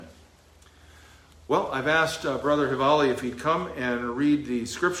Well, I've asked Brother Hivali if he'd come and read the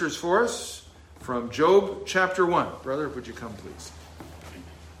scriptures for us from Job chapter 1. Brother, would you come, please?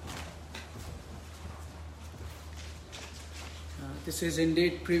 This is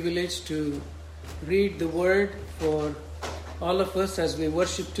indeed privilege to read the word for all of us as we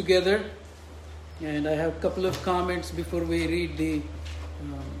worship together. And I have a couple of comments before we read the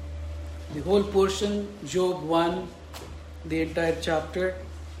whole portion, Job 1, the entire chapter.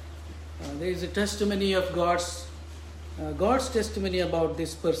 There is a testimony of God's testimony about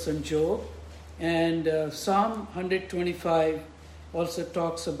this person, Job. And Psalm 125 also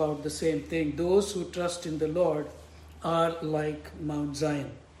talks about the same thing. Those who trust in the Lord are like Mount Zion.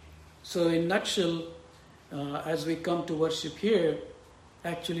 So in a nutshell, as we come to worship here,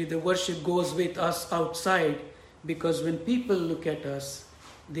 actually the worship goes with us outside, because when people look at us,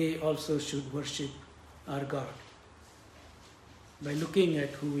 they also should worship our God by looking at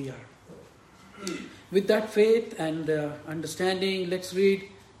who we are. With that faith and understanding, let's read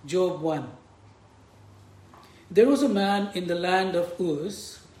Job 1. There was a man in the land of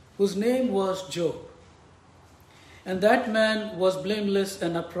Uz whose name was Job. And that man was blameless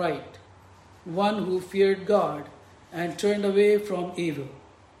and upright, one who feared God and turned away from evil.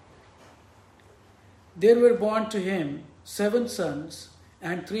 There were born to him 7 sons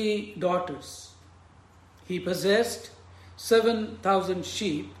and 3 daughters. He possessed 7,000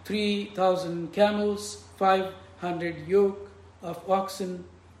 sheep, 3,000 camels, 500 yoke of oxen,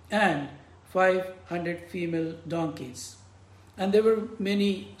 and 500 female donkeys. And there were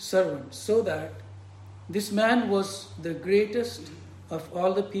many servants, so that this man was the greatest of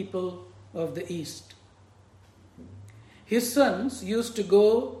all the people of the East. His sons used to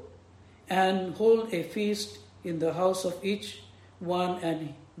go and hold a feast in the house of each one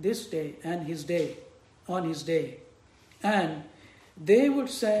on his day. And they would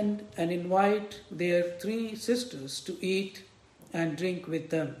send and invite their 3 sisters to eat and drink with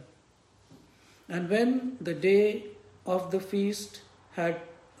them. And when the day of the feast had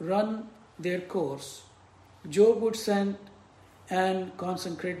run their course, Job would send and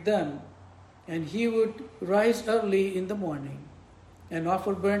consecrate them, and he would rise early in the morning and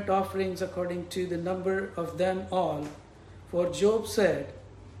offer burnt offerings according to the number of them all. For Job said,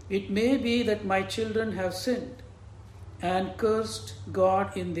 "It may be that my children have sinned and cursed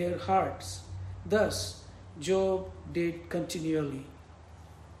God in their hearts." Thus Job did continually.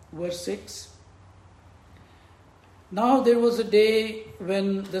 Verse 6. Now there was a day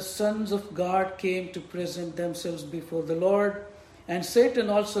when the sons of God came to present themselves before the Lord, and Satan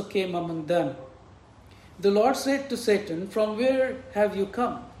also came among them. The Lord said to Satan, "From where have you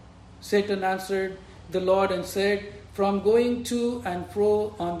come?" Satan answered the Lord and said, "From going to and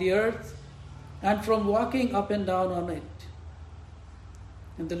fro on the earth, and from walking up and down on it."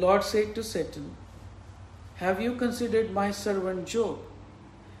 And the Lord said to Satan, "Have you considered my servant Job,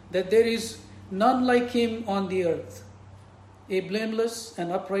 that there is none like him on the earth, a blameless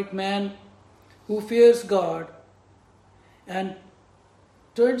and upright man who fears God and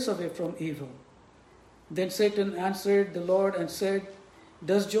turns away from evil?" Then Satan answered the Lord and said,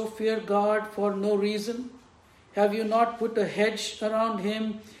 "Does Job fear God for no reason? Have you not put a hedge around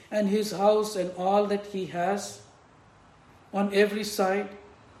him and his house and all that he has? On every side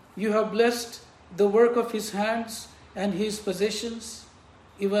you have blessed the work of his hands, and his possessions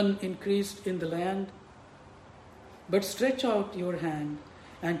even increased in the land. But stretch out your hand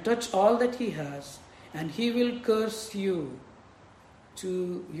and touch all that he has, and he will curse you to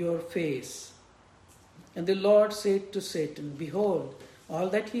your face." And the Lord said to Satan, "Behold, all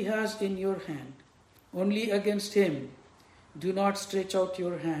that he has in your hand, only against him do not stretch out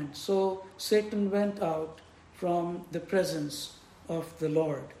your hand." So Satan went out from the presence of the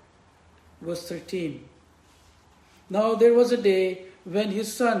Lord. Verse 13. Now there was a day when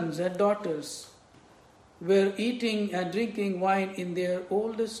his sons and daughters were eating and drinking wine in their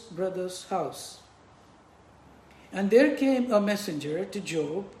oldest brother's house. And there came a messenger to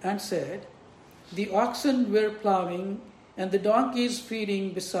Job and said, "The oxen were plowing and the donkeys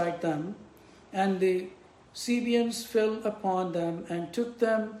feeding beside them, and the Sabeans fell upon them and took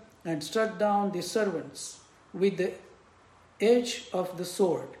them and struck down the servants with the edge of the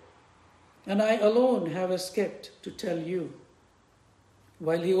sword. And I alone have escaped to tell you."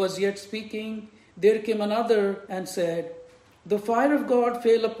 While he was yet speaking, there came another and said, "The fire of God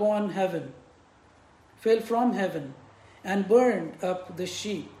fell from heaven, and burned up the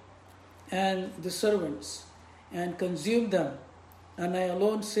sheep and the servants, and consumed them. And I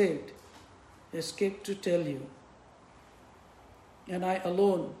alone escaped to tell you. And I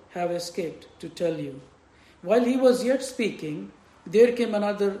alone have escaped to tell you." While he was yet speaking, there came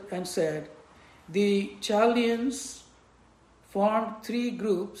another and said, The Chaldeans formed 3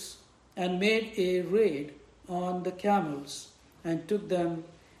 groups and made a raid on the camels and took them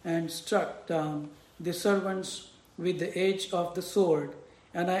and struck down the servants with the edge of the sword,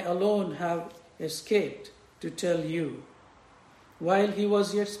 and I alone have escaped to tell you. While he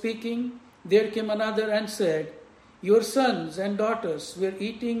was yet speaking, there came another and said, Your sons and daughters were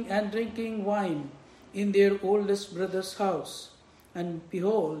eating and drinking wine in their oldest brother's house. And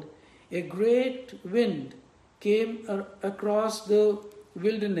behold, a great wind came across the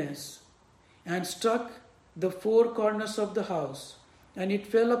wilderness and struck the 4 corners of the house, and it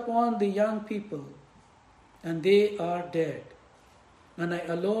fell upon the young people, and they are dead. And I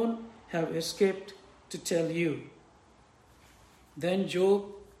alone have escaped to tell you. Then Job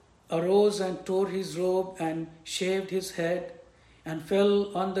arose and tore his robe and shaved his head and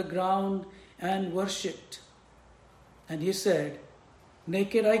fell on the ground and worshipped. And he said,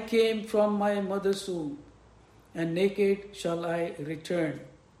 Naked I came from my mother's womb, and naked shall I return.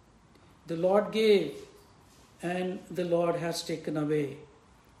 The Lord gave, and the Lord has taken away.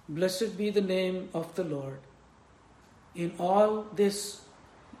 Blessed be the name of the Lord. In all this,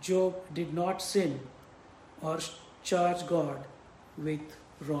 Job did not sin or charge God with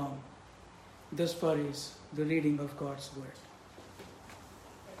wrong. Thus far is the reading of God's word.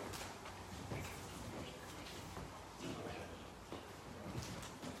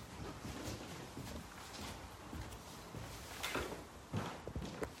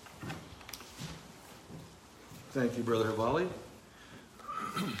 Thank you, Brother Havali.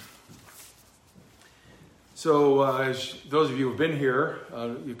 So, as those of you who have been here,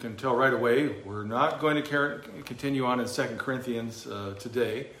 you can tell right away, we're not going to continue on in 2 Corinthians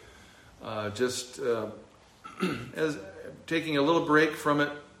today. Just as taking a little break from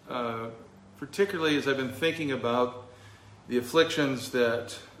it, particularly as I've been thinking about the afflictions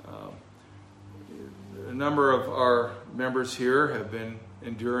that a number of our members here have been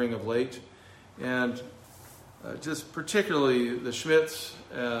enduring of late, and just particularly the Schmidts,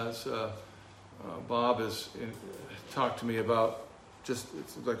 as Bob has talked to me about. Just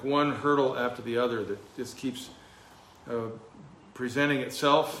it's like one hurdle after the other that just keeps presenting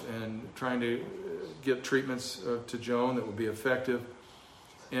itself, and trying to get treatments to Joan that will be effective,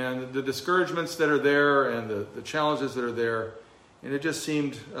 and the discouragements that are there, and the challenges that are there. And it just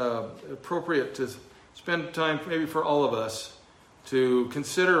seemed appropriate to spend time, maybe for all of us, to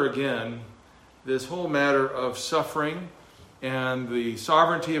consider again this whole matter of suffering and the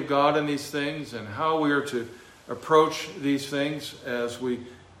sovereignty of God in these things, and how we are to approach these things, as we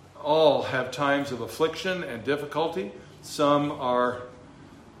all have times of affliction and difficulty. Some are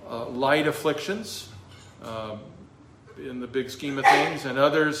light afflictions in the big scheme of things, and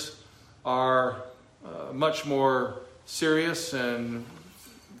others are much more serious and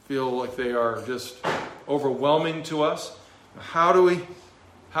feel like they are just overwhelming to us. How do we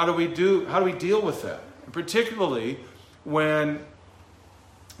deal with that? And particularly when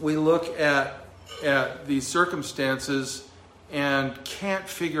we look at these circumstances and can't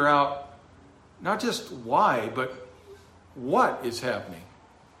figure out not just why, but what is happening.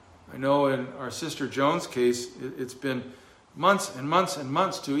 I know in our sister Joan's case, it's been months and months and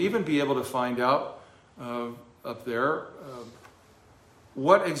months to even be able to find out up there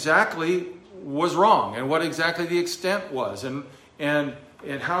what exactly was wrong, and what exactly the extent was, and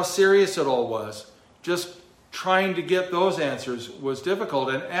how serious it all was. Just trying to get those answers was difficult,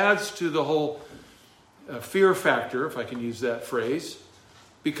 and adds to the whole fear factor, if I can use that phrase,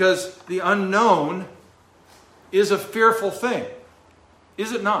 because the unknown is a fearful thing,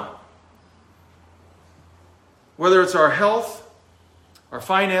 is it not? Whether it's our health, our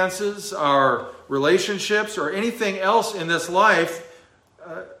finances, our relationships, or anything else in this life,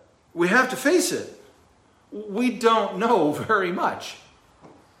 we have to face it. We don't know very much.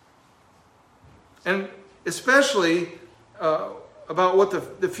 And especially about what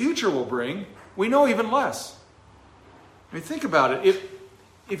the future will bring, we know even less. I mean, think about it.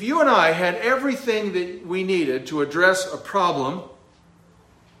 If you and I had everything that we needed to address a problem,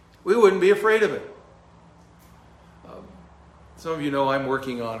 we wouldn't be afraid of it. Some of you know I'm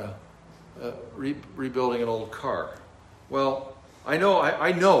working on rebuilding an old car. Well, I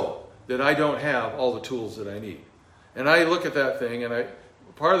know that I don't have all the tools that I need. And I look at that thing, and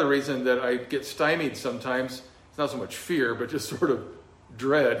part of the reason that I get stymied sometimes, it's not so much fear, but just sort of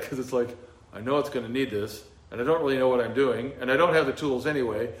dread, because it's like, I know it's going to need this, and I don't really know what I'm doing, and I don't have the tools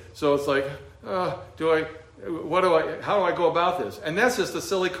anyway. So it's like, how do I go about this? And that's just a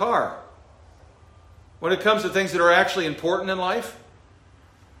silly car. When it comes to things that are actually important in life,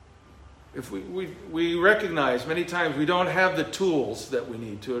 if we recognize many times we don't have the tools that we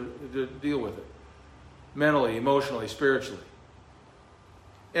need to deal with it, mentally, emotionally, spiritually.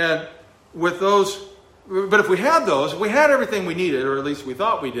 And with those, but if we had those, if we had everything we needed, or at least we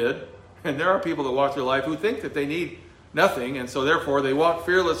thought we did, and there are people that walk through life who think that they need nothing, and so therefore they walk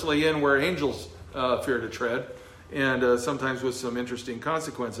fearlessly in where angels fear to tread, and sometimes with some interesting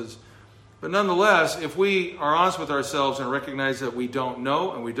consequences. But nonetheless, if we are honest with ourselves and recognize that we don't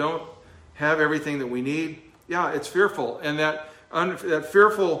know and we don't have everything that we need, yeah, it's fearful. And that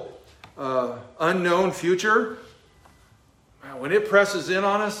fearful unknown future, when it presses in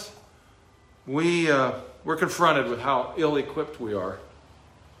on us, we're confronted with how ill-equipped we are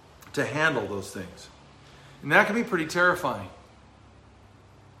to handle those things. And that can be pretty terrifying.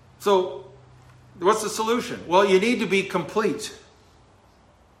 So, what's the solution? Well, you need to be complete.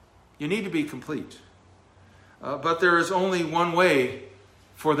 You need to be complete. But there is only one way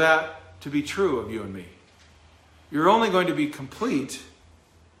for that to be true of you and me. You're only going to be complete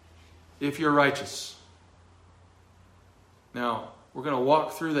if you're righteous. Now, we're going to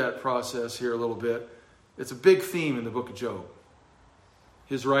walk through that process here a little bit. It's a big theme in the book of Job.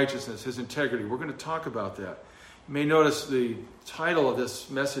 His righteousness, his integrity. We're going to talk about that. You may notice the title of this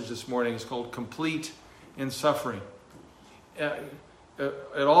message this morning is called Complete in Suffering. At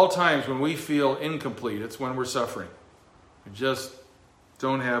all times when we feel incomplete, it's when we're suffering. We just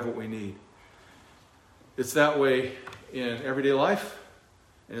don't have what we need. It's that way in everyday life,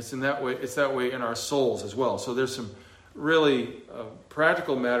 and it's that way in our souls as well. So there's some really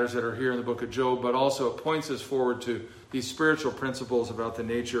practical matters that are here in the book of Job, but also it points us forward to these spiritual principles about the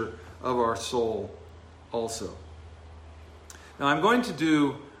nature of our soul also. Now I'm going to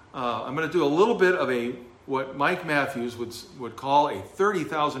do a little bit of what Mike Matthews would call a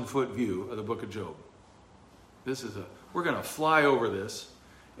 30,000 foot view of the book of Job. We're going to fly over this,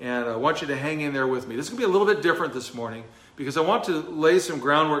 and I want you to hang in there with me. This is going to be a little bit different this morning because I want to lay some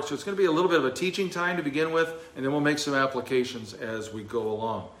groundwork, so it's going to be a little bit of a teaching time to begin with, and then we'll make some applications as we go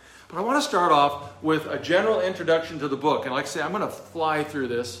along. But I want to start off with a general introduction to the book, and like I say, I'm going to fly through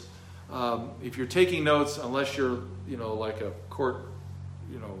this. If you're taking notes, unless you're, like a court,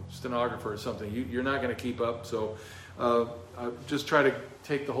 stenographer or something, you're not going to keep up. So just try to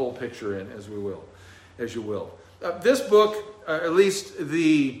take the whole picture in as you will. This book, at least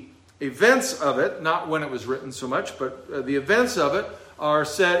the events of it, not when it was written so much, but the events of it are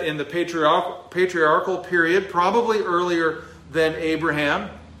set in the patriarchal period, probably earlier than Abraham.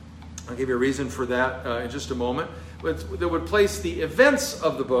 I'll give you a reason for that in just a moment. That would place the events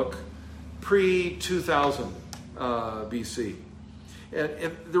of the book pre-2000 BC.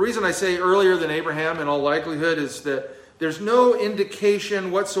 And the reason I say earlier than Abraham in all likelihood is that there's no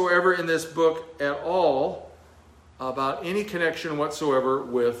indication whatsoever in this book at all about any connection whatsoever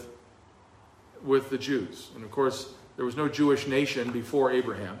with the Jews. And of course, there was no Jewish nation before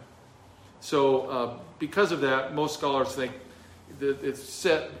Abraham. So because of that, most scholars think that it's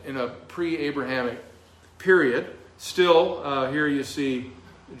set in a pre-Abrahamic period. Still, here you see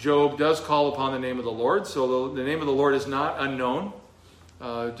Job does call upon the name of the Lord. So the name of the Lord is not unknown.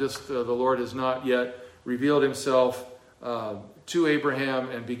 The Lord has not yet revealed himself to Abraham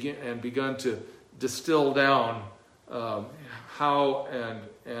and begun to distill down how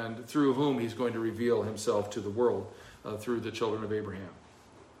and through whom he's going to reveal himself to the world through the children of Abraham.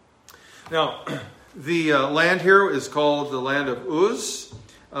 Now, the land here is called the land of Uz.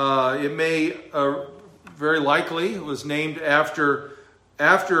 It may very likely was named after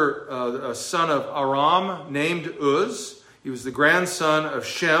a son of Aram named Uz. He was the grandson of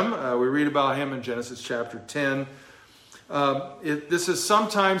Shem. We read about him in Genesis chapter 10.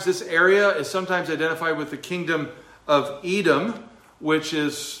 This area is sometimes identified with the kingdom of Edom, which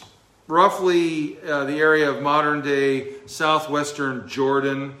is roughly the area of modern-day southwestern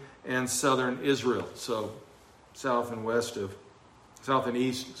Jordan and southern Israel. So south and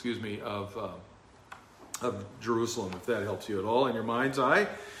east of Jerusalem, if that helps you at all in your mind's eye.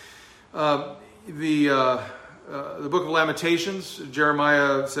 The book of Lamentations,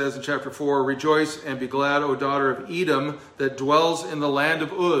 Jeremiah says in chapter 4, "Rejoice and be glad, O daughter of Edom, that dwells in the land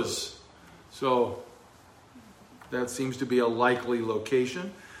of Uz." So that seems to be a likely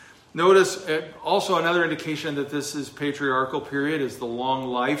location. Notice also another indication that this is patriarchal period is the long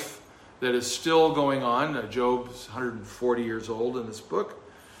life that is still going on. Job's 140 years old in this book.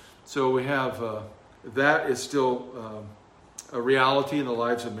 So we have that is still a reality in the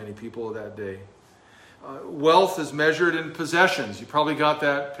lives of many people of that day. Wealth is measured in possessions. You probably got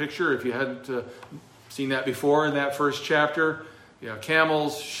that picture if you hadn't seen that before in that first chapter.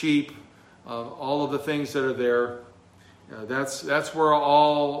 Camels, sheep, all of the things that are there. That's where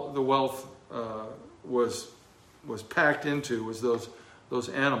all the wealth was packed into, was those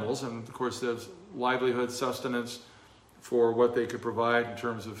animals, and of course there's livelihood, sustenance for what they could provide in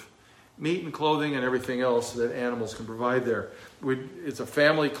terms of meat and clothing and everything else that animals can provide there. It's a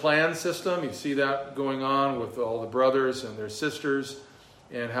family clan system. You see that going on with all the brothers and their sisters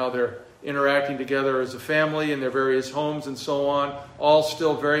and how they're interacting together as a family in their various homes and so on, all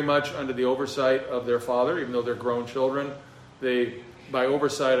still very much under the oversight of their father, even though they're grown children. By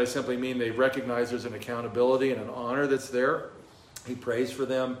oversight, I simply mean they recognize there's an accountability and an honor that's there. He prays for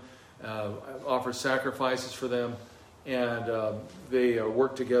them, offers sacrifices for them, and they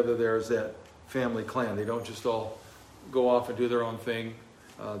work together there as that family clan. They don't just all go off and do their own thing.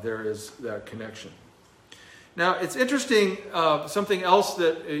 There is that connection. Now, it's interesting, something else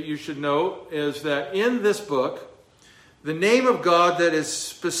that you should know is that in this book, the name of God that is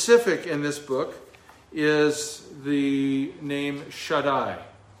specific in this book is the name Shaddai.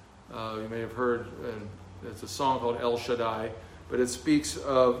 You may have heard, it's a song called El Shaddai, but it speaks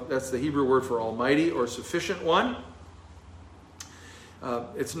of, that's the Hebrew word for Almighty or Sufficient One.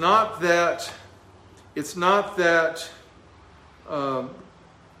 It's not that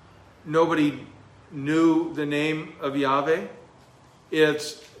nobody knew the name of Yahweh.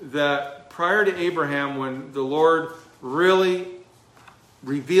 It's that prior to Abraham, when the Lord really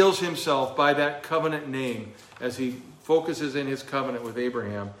reveals himself by that covenant name, as he focuses in his covenant with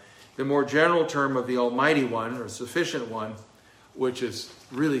Abraham, the more general term of the Almighty One, or Sufficient One, which is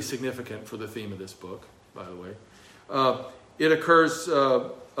really significant for the theme of this book, by the way. It occurs,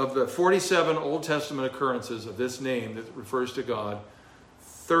 of the 47 Old Testament occurrences of this name that refers to God,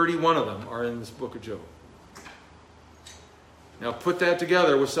 31 of them are in this book of Job. Now put that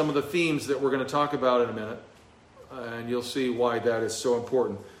together with some of the themes that we're going to talk about in a minute, and you'll see why that is so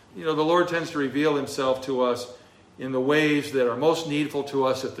important. You know, the Lord tends to reveal himself to us in the ways that are most needful to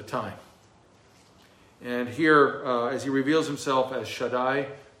us at the time. And here, as he reveals himself as Shaddai,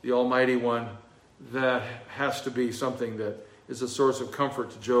 the Almighty One, that has to be something that is a source of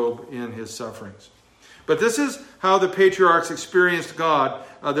comfort to Job in his sufferings. But this is how the patriarchs experienced God.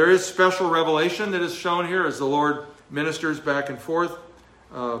 There is special revelation that is shown here as the Lord ministers back and forth,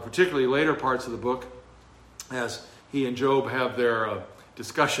 particularly later parts of the book, as he and Job have their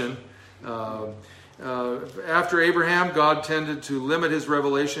discussion. After Abraham, God tended to limit his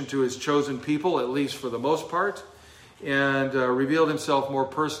revelation to his chosen people, at least for the most part, and revealed himself more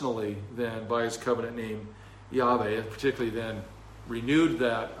personally than by his covenant name, Yahweh, and particularly then renewed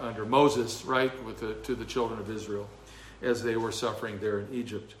that under Moses, right, to the children of Israel as they were suffering there in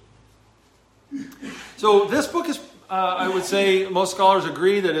Egypt. So this book is, I would say, most scholars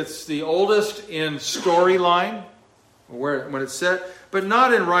agree that it's the oldest in storyline, when it's set, but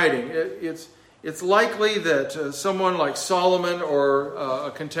not in writing. It's likely that someone like Solomon or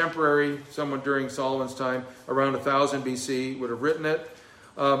a contemporary, someone during Solomon's time, around 1000 BC, would have written it.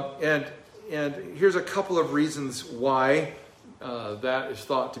 And here's a couple of reasons why that is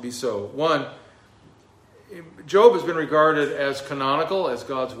thought to be so. One, Job has been regarded as canonical, as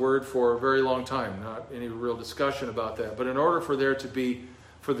God's word, for a very long time. Not any real discussion about that. But in order for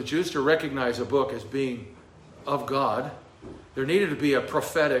the Jews to recognize a book as being of God, there needed to be a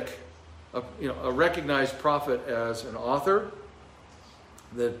prophetic, a recognized prophet as an author.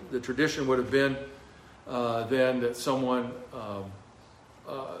 The tradition would have been then that someone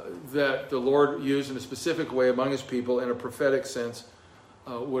that the Lord used in a specific way among his people in a prophetic sense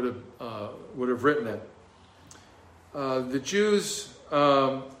would have written it. The Jews,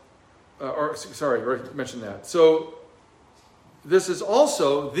 I mentioned that. So this is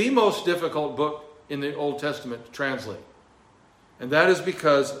also the most difficult book in the Old Testament to translate. And that is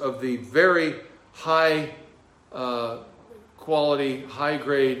because of the very high quality, high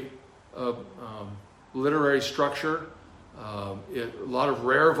grade literary structure. A lot of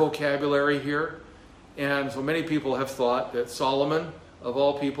rare vocabulary here. And so many people have thought that Solomon, of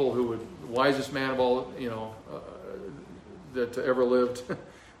all people, the wisest man of all, that ever lived,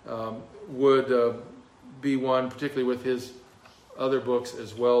 would be one, particularly with his other books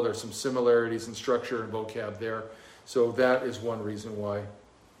as well. There's some similarities in structure and vocab there. So that is one reason why.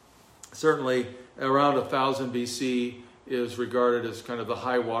 Certainly, around 1000 BC is regarded as kind of the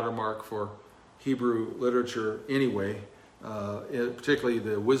high watermark for Hebrew literature anyway. Particularly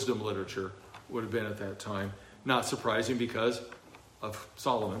the wisdom literature would have been at that time. Not surprising because of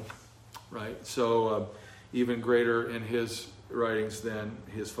Solomon, right? So even greater in his writings than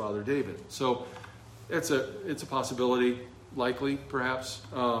his father David. So it's a possibility, likely perhaps.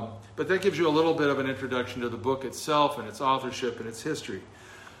 But that gives you a little bit of an introduction to the book itself and its authorship and its history.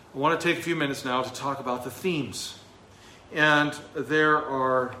 I want to take a few minutes now to talk about the themes. And there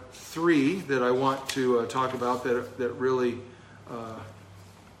are three that I want to talk about that really are,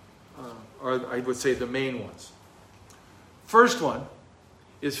 I would say, the main ones. First one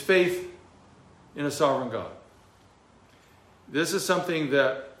is faith in a sovereign God. This is something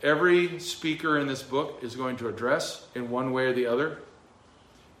that every speaker in this book is going to address in one way or the other.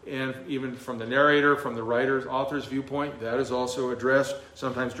 And even from the narrator, from the writer's, author's viewpoint, that is also addressed,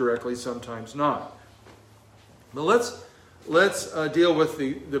 sometimes directly, sometimes not. But let's deal with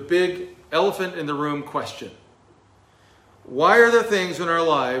the big elephant in the room question. Why are there things in our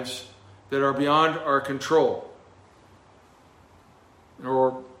lives that are beyond our control?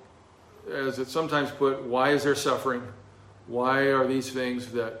 Or, as it's sometimes put, why is there suffering? Why are these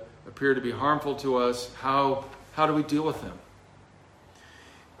things that appear to be harmful to us? How do we deal with them?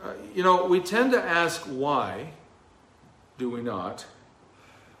 We tend to ask why, do we not,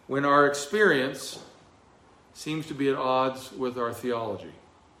 when our experience seems to be at odds with our theology,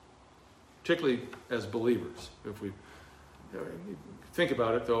 particularly as believers. If we think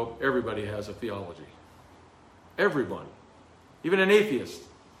about it, though, everybody has a theology. Everyone. Even an atheist,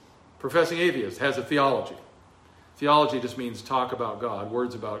 professing atheist, has a theology. Theology just means talk about God,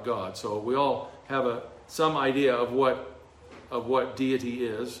 words about God. So we all have some idea of what deity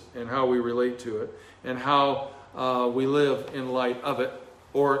is and how we relate to it and how we live in light of it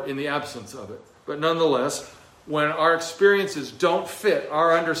or in the absence of it. But nonetheless, when our experiences don't fit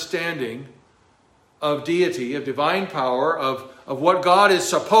our understanding of deity, of divine power, of what God is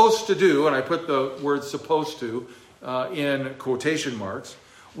supposed to do, and I put the word supposed to in quotation marks,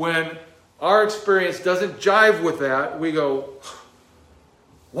 when our experience doesn't jive with that, we go,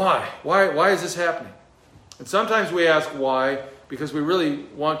 why? Why is this happening? And sometimes we ask why because we really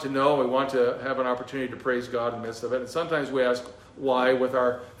want to know, we want to have an opportunity to praise God in the midst of it. And sometimes we ask why with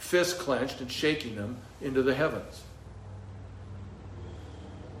our fists clenched and shaking them into the heavens.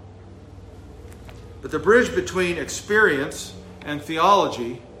 But the bridge between experience and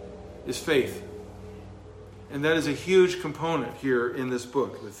theology is faith. And that is a huge component here in this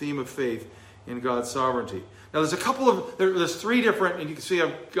book, the theme of faith in God's sovereignty. Now there's three different, and you can see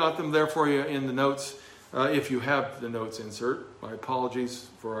I've got them there for you in the notes, if you have the notes insert. My apologies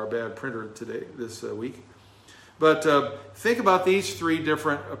for our bad printer this week. But think about these three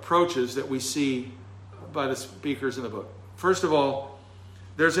different approaches that we see by the speakers in the book. First of all,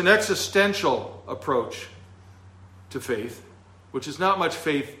 there's an existential approach to faith, which is not much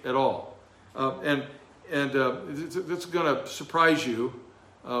faith at all. And it's going to surprise you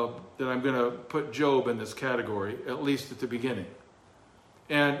that I'm going to put Job in this category, at least at the beginning.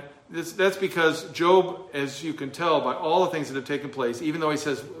 And that's because Job, as you can tell by all the things that have taken place, even though he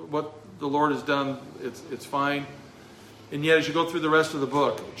says what the Lord has done, it's fine. And yet as you go through the rest of the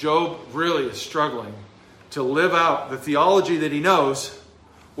book, Job really is struggling to live out the theology that he knows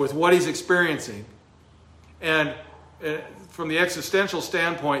with what he's experiencing. And from the existential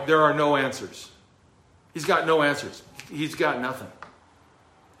standpoint, there are no answers. He's got no answers. He's got nothing.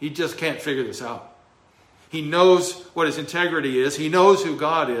 He just can't figure this out. He knows what his integrity is. He knows who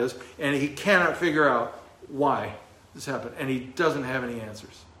God is. And he cannot figure out why this happened. And he doesn't have any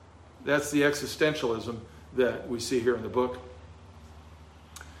answers. That's the existentialism that we see here in the book.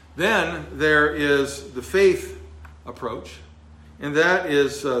 Then there is the faith approach. And that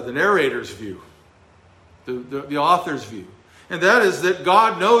is the narrator's view. The author's view. And that is that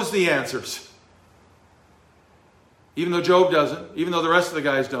God knows the answers. Even though Job doesn't, even though the rest of the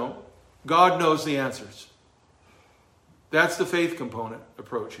guys don't, God knows the answers. That's the faith component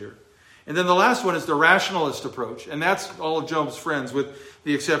approach here. And then the last one is the rationalist approach. And that's all of Job's friends with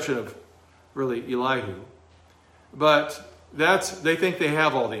the exception of really Elihu. But they think they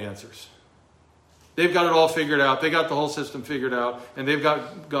have all the answers. They've got it all figured out. They got the whole system figured out. And they've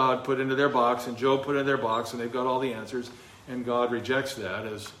got God put into their box and Job put in their box. And they've got all the answers. And God rejects that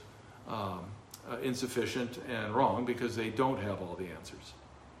as insufficient and wrong because they don't have all the answers.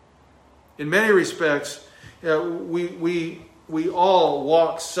 In many respects, we all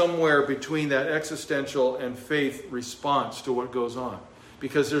walk somewhere between that existential and faith response to what goes on.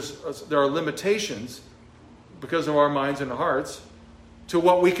 Because there are limitations, because of our minds and hearts, to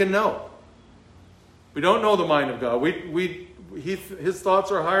what we can know. We don't know the mind of God. His thoughts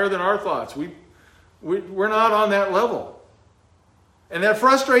are higher than our thoughts. We're not on that level. And that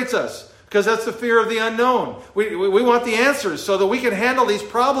frustrates us. Because that's the fear of the unknown. We want the answers so that we can handle these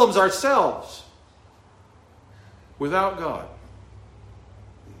problems ourselves without God.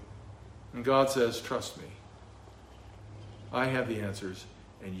 And God says, trust me. I have the answers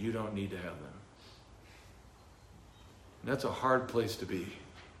and you don't need to have them. And that's a hard place to be.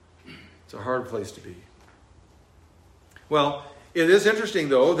 It's a hard place to be. Well, it is interesting,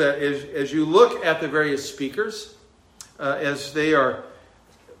 though, that as you look at the various speakers, as they are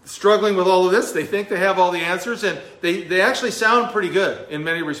struggling with all of this, they think they have all the answers, and they actually sound pretty good in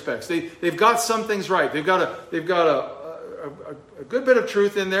many respects. They've got some things right. They've got a good bit of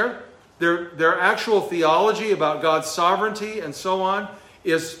truth in there. Their actual theology about God's sovereignty and so on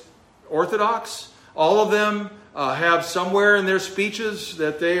is orthodox. All of them have somewhere in their speeches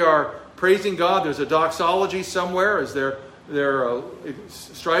that they are praising God. There's a doxology somewhere as they're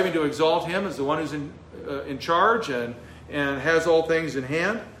striving to exalt Him as the one who's in charge and has all things in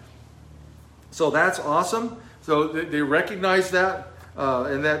hand. So that's awesome. So they recognize that,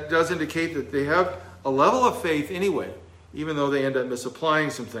 and that does indicate that they have a level of faith anyway, even though they end up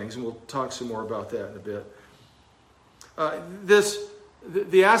misapplying some things, and we'll talk some more about that in a bit.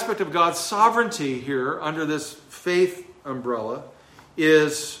 The aspect of God's sovereignty here under this faith umbrella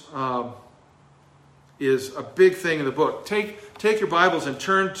is a big thing in the book. Take your Bibles and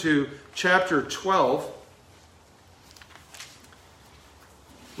turn to chapter 12.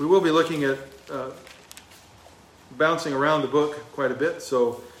 We will be looking at bouncing around the book quite a bit.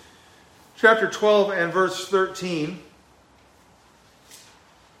 So, chapter 12 and verse 13.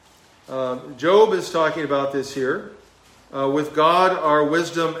 Job is talking about this here. With God are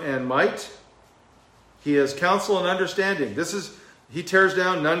wisdom and might. He has counsel and understanding. He tears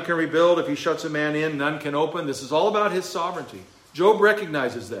down, none can rebuild. If he shuts a man in, none can open. This is all about his sovereignty. Job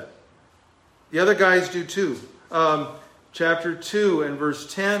recognizes that. The other guys do too. Chapter 2 and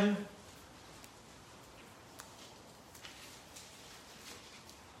verse 10.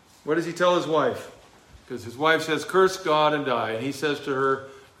 What does he tell his wife? Because his wife says, curse God and die. And he says to her,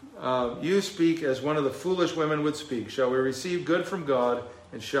 you speak as one of the foolish women would speak. Shall we receive good from God,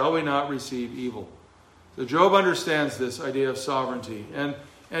 and shall we not receive evil? So Job understands this idea of sovereignty. And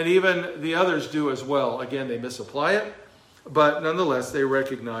even the others do as well. Again, they misapply it. But nonetheless, they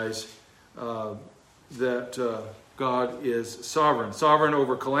recognize that God is sovereign. Sovereign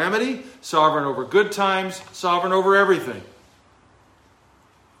over calamity, sovereign over good times, sovereign over everything.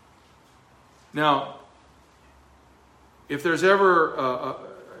 Now, if there's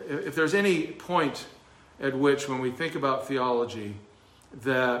any point at which, when we think about theology,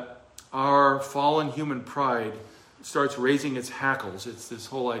 that our fallen human pride starts raising its hackles, it's this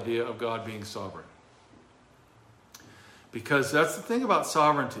whole idea of God being sovereign. Because that's the thing about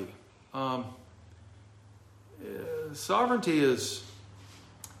sovereignty. Sovereignty is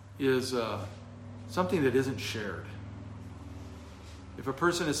something that isn't shared. If a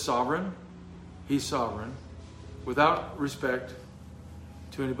person is sovereign, he's sovereign without respect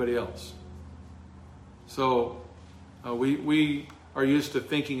to anybody else. So we are used to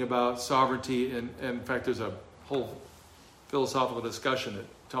thinking about sovereignty, and in fact there's a whole philosophical discussion that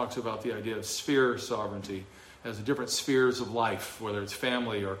talks about the idea of sphere sovereignty as the different spheres of life, whether it's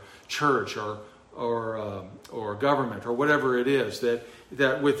family or church or government or whatever it is,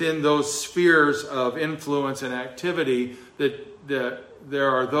 that within those spheres of influence and activity that there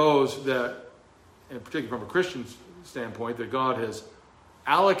are those that, and particularly from a Christian standpoint, that God has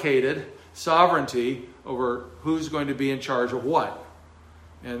allocated sovereignty over who's going to be in charge of what.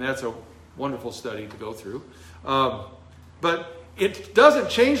 And that's a wonderful study to go through. But it doesn't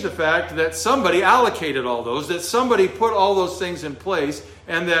change the fact that somebody allocated all those, that somebody put all those things in place,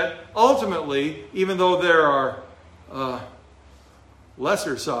 and that ultimately, even though there are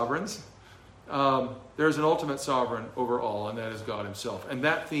lesser sovereigns, there's an ultimate sovereign over all, and that is God Himself. And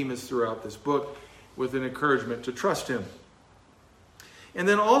that theme is throughout this book, with an encouragement to trust Him. And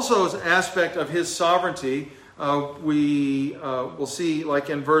then also as an aspect of His sovereignty, we will see, like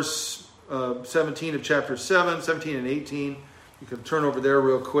in verse 17 of chapter 7, 17 and 18. You can turn over there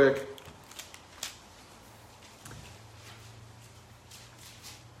real quick.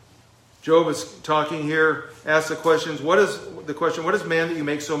 Job is talking here, asks the question, what is man that you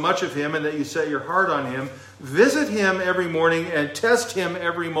make so much of him and that you set your heart on him? Visit him every morning and test him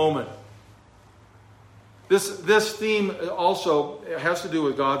every moment. This theme also has to do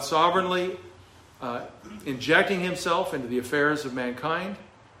with God sovereignly injecting Himself into the affairs of mankind,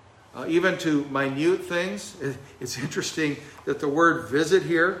 even to minute things. It's interesting that the word visit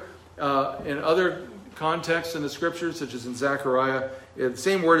here, in other contexts in the Scriptures, such as in Zechariah, the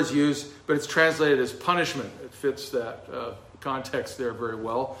same word is used, but it's translated as punishment. It fits that context there very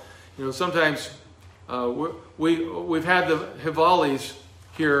well. You know, sometimes we've had the Hivalis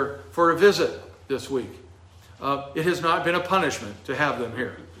here for a visit this week. It has not been a punishment to have them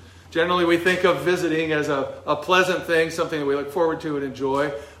here. Generally, we think of visiting as a pleasant thing, something that we look forward to and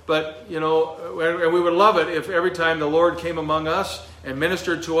enjoy. But, and we would love it if every time the Lord came among us and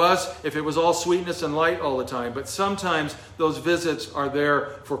ministered to us, if it was all sweetness and light all the time. But sometimes those visits are there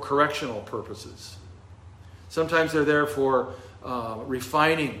for correctional purposes. Sometimes they're there for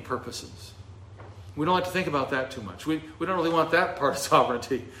refining purposes. We don't like to think about that too much. We don't really want that part of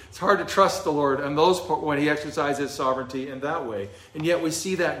sovereignty. It's hard to trust the Lord and those when He exercises His sovereignty in that way. And yet we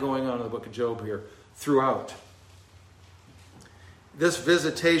see that going on in the book of Job here throughout. This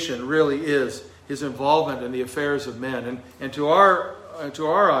visitation really is His involvement in the affairs of men. And to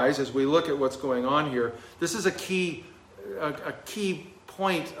our eyes, as we look at what's going on here, this is a key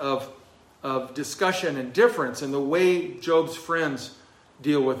point of discussion and difference in the way Job's friends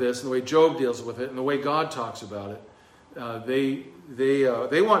deal with this, and the way Job deals with it, and the way God talks about it.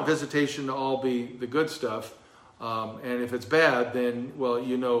 They want visitation to all be the good stuff, and if it's bad, then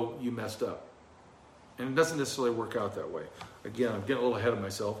you messed up, and it doesn't necessarily work out that way. Again, I'm getting a little ahead of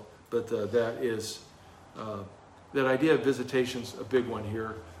myself, but that idea of visitation's a big one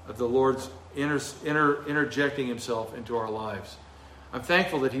here, of the Lord's interjecting Himself into our lives. I'm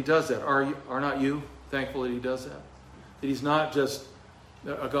thankful that He does that. Are not you thankful that He does that? That He's not just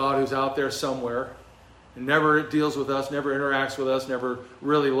a God who's out there somewhere and never deals with us, never interacts with us, never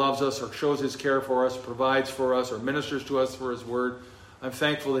really loves us or shows His care for us, provides for us, or ministers to us for His word. I'm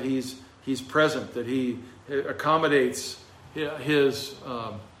thankful that He's present, that He accommodates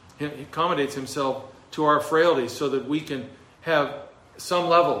Himself to our frailties so that we can have some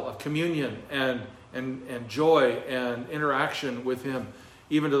level of communion and joy and interaction with Him,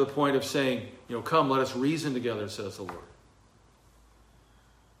 even to the point of saying, come, let us reason together, says the Lord.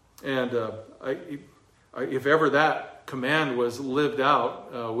 And if ever that command was lived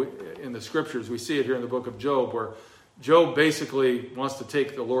out in the Scriptures, we see it here in the book of Job, where Job basically wants to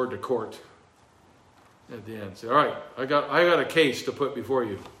take the Lord to court at the end. Say, all right, I got a case to put before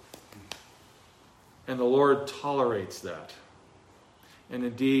you. And the Lord tolerates that, and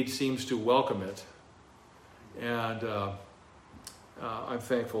indeed seems to welcome it. And I'm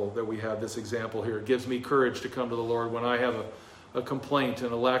thankful that we have this example here. It gives me courage to come to the Lord when I have a complaint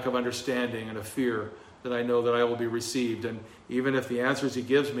and a lack of understanding and a fear that I know that I will be received. And even if the answers He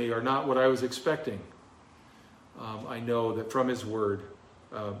gives me are not what I was expecting, I know that from His word,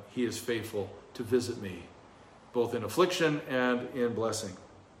 He is faithful to visit me, both in affliction and in blessing.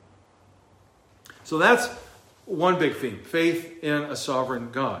 So that's one big theme, faith in a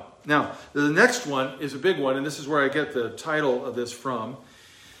sovereign God. Now, the next one is a big one, and this is where I get the title of this from.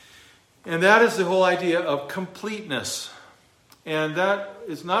 And that is the whole idea of completeness. And that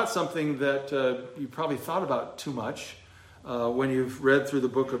is not something that you probably thought about too much when you've read through the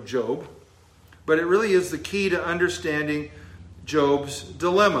book of Job. But it really is the key to understanding Job's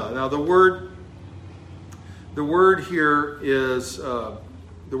dilemma. Now, the word here is the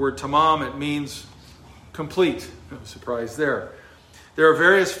word tamam. It means complete. No surprise there. There are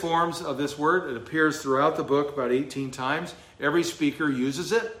various forms of this word. It appears throughout the book about 18 times. Every speaker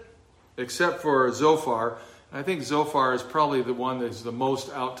uses it, except for Zophar. I think Zophar is probably the one that's the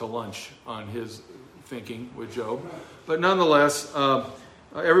most out to lunch on his thinking with Job. But nonetheless,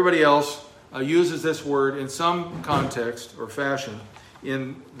 everybody else uses this word in some context or fashion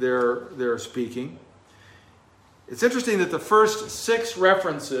in their speaking. It's interesting that the first 6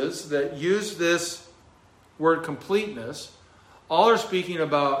 references that use this word completeness all are speaking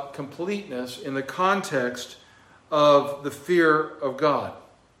about completeness in the context of the fear of God.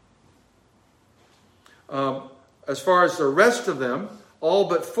 As far as the rest of them, all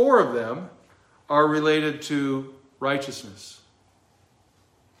but 4 of them are related to righteousness.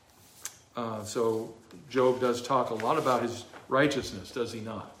 So Job does talk a lot about his righteousness, does he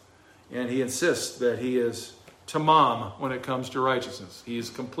not? And he insists that he is tamam when it comes to righteousness. He is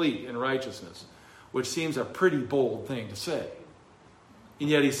complete in righteousness, which seems a pretty bold thing to say. And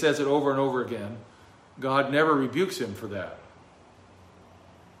yet he says it over and over again. God never rebukes him for that.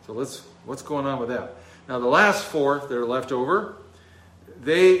 So what's going on with that? Now the last 4 that are left over,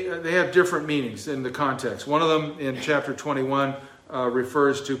 they have different meanings in the context. One of them in chapter 21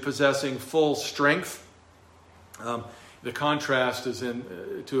 refers to possessing full strength. The contrast is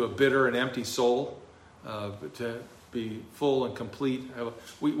to a bitter and empty soul. To be full and complete.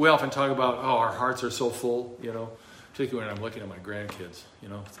 We often talk about, our hearts are so full, particularly when I'm looking at my grandkids,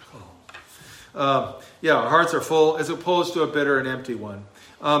 It's like, our hearts are full as opposed to a bitter and empty one.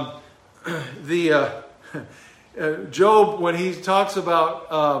 Job, when he talks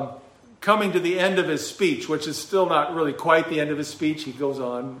about coming to the end of his speech, which is still not really quite the end of his speech. He goes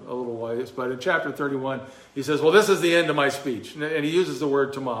on a little ways, but in chapter 31, he says, well, this is the end of my speech. And he uses the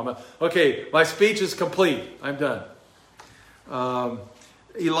word tamam. Okay, my speech is complete. I'm done.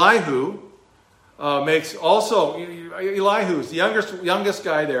 Elihu makes also, Elihu's the youngest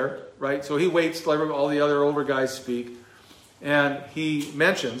guy there, right? So he waits till all the other older guys speak. And he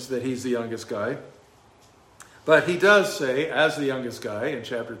mentions that he's the youngest guy. But he does say, as the youngest guy in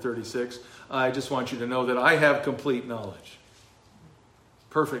chapter 36, I just want you to know that I have complete knowledge.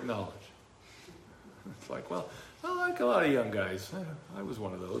 Perfect knowledge. It's like, well, like a lot of young guys. I was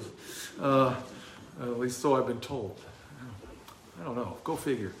one of those. At least so I've been told. I don't know. Go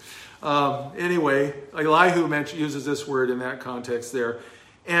figure. Anyway, Elihu uses this word in that context there.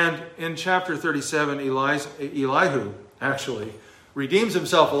 And in chapter 37, Elihu actually redeems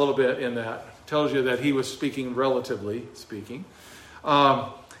himself a little bit in that. Tells you that he was speaking, relatively speaking.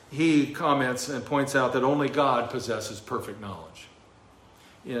 He comments and points out that only God possesses perfect knowledge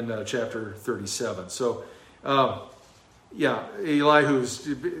in chapter 37. So, Elihu's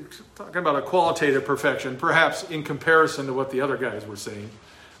talking about a qualitative perfection, perhaps in comparison to what the other guys were saying.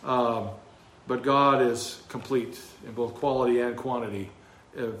 But God is complete in both quality and quantity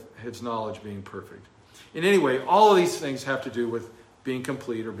of his knowledge being perfect. In any way, all of these things have to do with being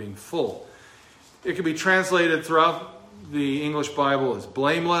complete or being full. It can be translated throughout the English Bible as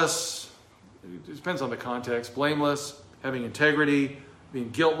blameless. It depends on the context. Blameless, having integrity,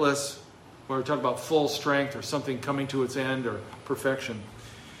 being guiltless. When we're talking about full strength or something coming to its end or perfection.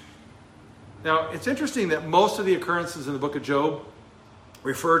 Now, it's interesting that most of the occurrences in the book of Job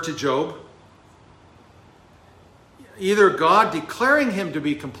refer to Job. Either God declaring him to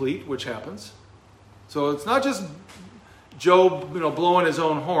be complete, which happens. So it's not just Job, blowing his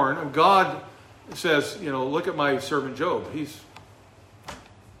own horn. God says, look at my servant Job.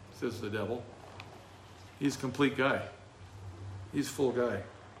 Says the devil, he's a complete guy. He's a full guy.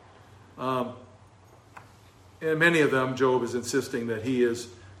 And many of them, Job is insisting that he is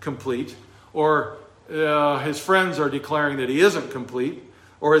complete. Or his friends are declaring that he isn't complete.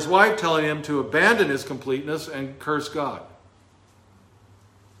 Or his wife telling him to abandon his completeness and curse God.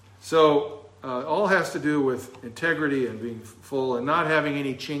 So, all has to do with integrity and being full and not having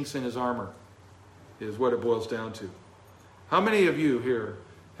any chinks in his armor is what it boils down to. How many of you here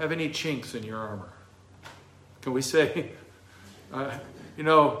have any chinks in your armor? Can we say,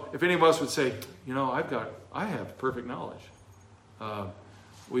 if any of us would say, I have perfect knowledge.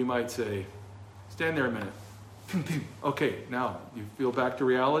 We might say, stand there a minute. Okay, now you feel back to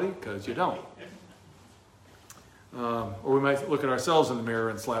reality because you don't. Or we might look at ourselves in the mirror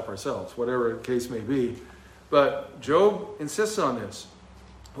and slap ourselves, whatever the case may be. But Job insists on this.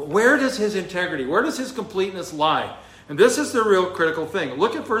 Where does his integrity, where does his completeness lie? And this is the real critical thing.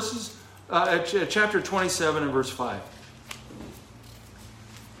 Look at chapter 27 and verse 5.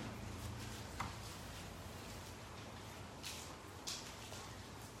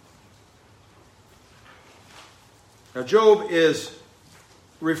 Now, Job is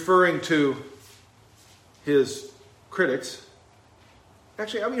referring to his critics.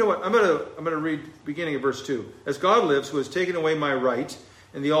 Actually, you know what? I'm going to read beginning of verse 2. As God lives, who has taken away my right,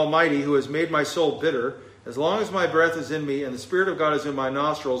 and the Almighty, who has made my soul bitter, as long as my breath is in me and the Spirit of God is in my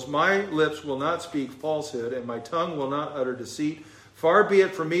nostrils, my lips will not speak falsehood, and my tongue will not utter deceit. Far be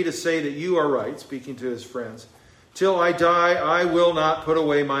it from me to say that you are right, speaking to his friends. Till I die, I will not put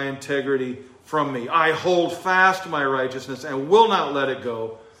away my integrity from me. I hold fast my righteousness and will not let it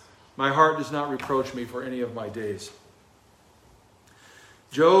go. My heart does not reproach me for any of my days.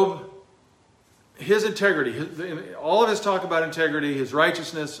 Job, his integrity, all of his talk about integrity, his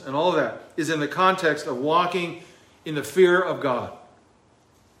righteousness, and all of that is in the context of walking in the fear of God.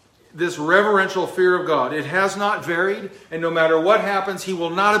 This reverential fear of God. It has not varied, and no matter what happens, he will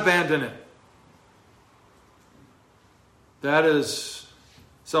not abandon it. That is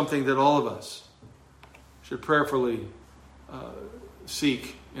something that all of us should prayerfully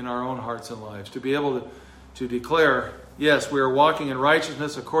seek in our own hearts and lives. To be able to declare, yes, we are walking in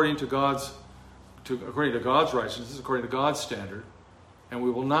righteousness according to God's righteousness, according to God's standard, and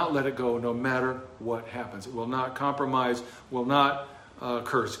we will not let it go no matter what happens. It will not compromise, will not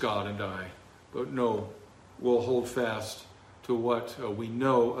curse God and die, but no, we'll hold fast to what we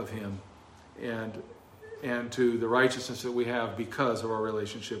know of him and to the righteousness that we have because of our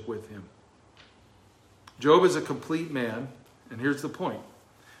relationship with him. Job is a complete man, and here's the point,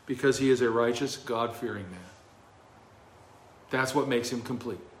 because he is a righteous, God-fearing man. That's what makes him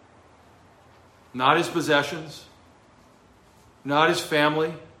complete. Not his possessions, not his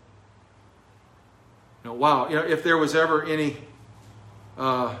family. If there was ever any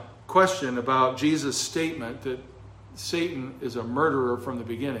question about Jesus' statement that Satan is a murderer from the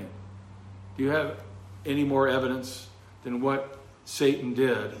beginning. Do you have any more evidence than what Satan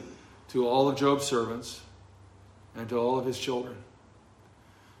did to all of Job's servants and to all of his children?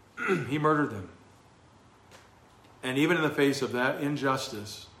 He murdered them. And even in the face of that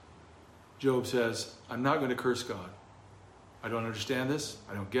injustice, Job says, I'm not going to curse God. I don't understand this.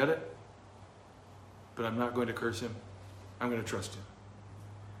 I don't get it. But I'm not going to curse him. I'm going to trust him.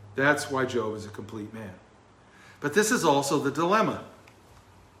 That's why Job is a complete man. But this is also the dilemma,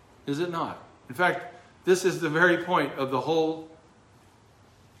 is it not? In fact, this is the very point of the whole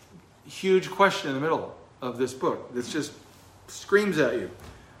huge question in the middle of this book. This just screams at you.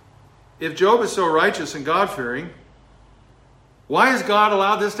 If Job is so righteous and God-fearing, why has God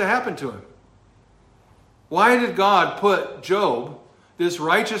allowed this to happen to him? Why did God put Job, this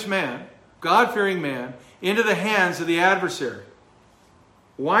righteous man, God-fearing man, into the hands of the adversary?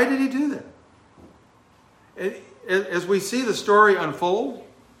 Why did he do that? As we see the story unfold,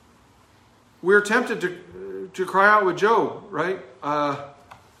 we're tempted to cry out with Job, right?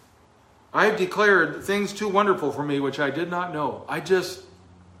 I've declared things too wonderful for me which I did not know.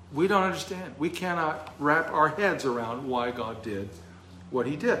 We don't understand. We cannot wrap our heads around why God did what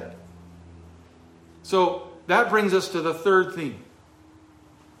he did. So that brings us to the third theme.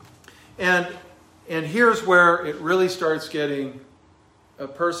 And here's where it really starts getting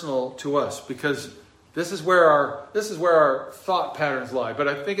personal to us, because this is where our thought patterns lie. But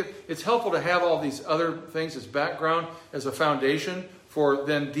I think it's helpful to have all these other things as background, as a foundation for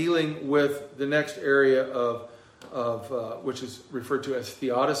then dealing with the next area of which is referred to as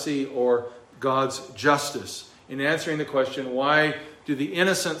theodicy, or God's justice, in answering the question, why do the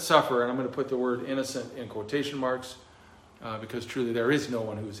innocent suffer? And I'm going to put the word innocent in quotation marks, because truly there is no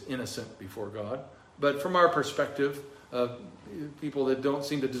one who is innocent before God. But from our perspective, people that don't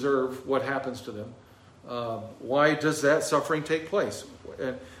seem to deserve what happens to them, why does that suffering take place?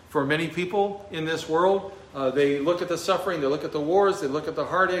 And for many people in this world, they look at the suffering, they look at the wars, they look at the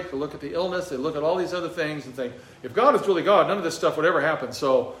heartache, they look at the illness, they look at all these other things and think, if God is really God, none of this stuff would ever happen.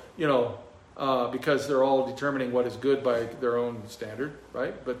 So, because they're all determining what is good by their own standard,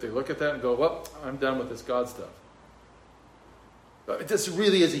 right? But they look at that and go, well, I'm done with this God stuff. This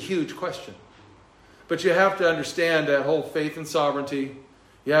really is a huge question. But you have to understand that whole faith and sovereignty.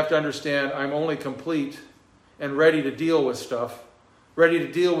 You have to understand I'm only complete and ready to deal with stuff, ready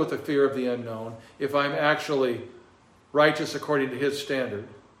to deal with the fear of the unknown, if I'm actually righteous according to his standard.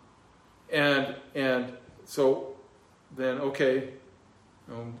 And so then, okay,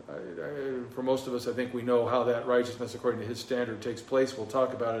 for most of us, I think we know how that righteousness according to his standard takes place. We'll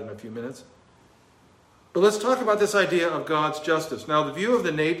talk about it in a few minutes. But let's talk about this idea of God's justice. Now, the view of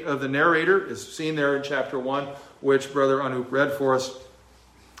the narrator is seen there in chapter 1, which Brother Anup read for us.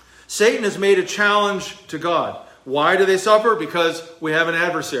 Satan has made a challenge to God. Why do they suffer? Because we have an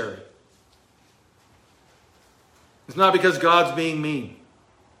adversary. It's not because God's being mean.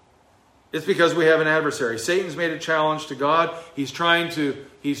 It's because we have an adversary. Satan's made a challenge to God. He's trying to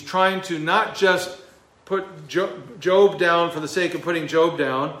not just put Job down for the sake of putting Job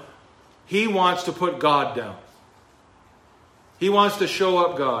down. He wants to put God down. He wants to show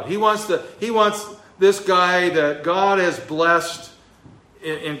up God. He wants this guy that God has blessed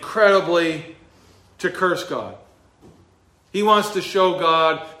incredibly to curse God. He wants to show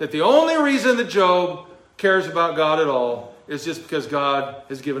God that the only reason that Job cares about God at all is just because God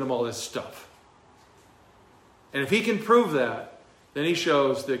has given him all this stuff. And if he can prove that, then he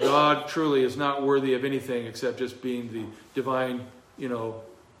shows that God truly is not worthy of anything except just being the divine,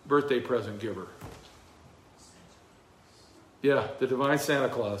 birthday present giver. Yeah, the divine Santa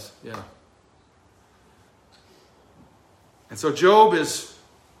Claus. Yeah. And so Job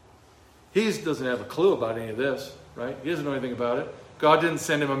he doesn't have a clue about any of this, right? He doesn't know anything about it. God didn't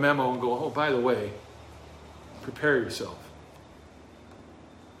send him a memo and go, oh, by the way, prepare yourself.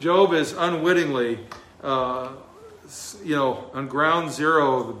 Job is unwittingly, on ground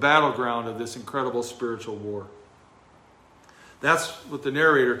zero, the battleground of this incredible spiritual war. That's what the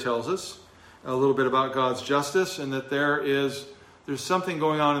narrator tells us, a little bit about God's justice, and that there's something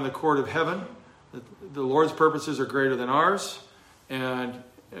going on in the court of heaven. That the Lord's purposes are greater than ours, and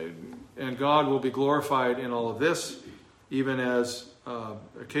God will be glorified in all of this, even as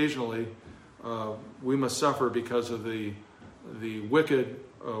occasionally we must suffer because of the wicked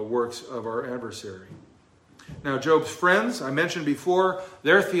works of our adversary. Now, Job's friends, I mentioned before,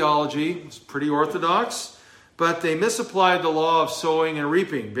 their theology is pretty orthodox, but they misapplied the law of sowing and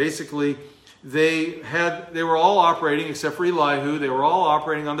reaping. Basically, they were all operating, except for Elihu, they were all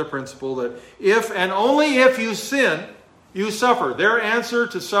operating on the principle that if and only if you sin, You suffer. Their answer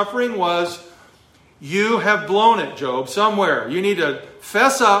to suffering was, you have blown it, Job, somewhere. You need to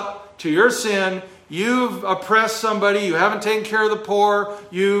fess up to your sin. You've oppressed somebody. You haven't taken care of the poor.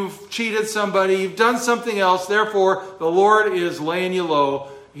 You've cheated somebody. You've done something else. Therefore, the Lord is laying you low.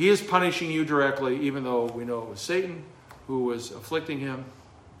 He is punishing you directly, even though we know it was Satan who was afflicting him.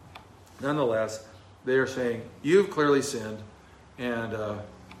 Nonetheless, they are saying, you've clearly sinned, and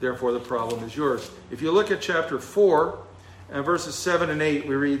therefore the problem is yours. If you look at chapter 4, and verses 7 and 8,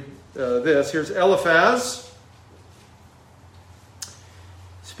 we read this. Here's Eliphaz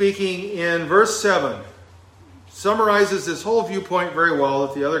speaking in verse 7. Summarizes this whole viewpoint very well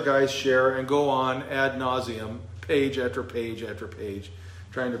that the other guys share and go on ad nauseum, page after page after page,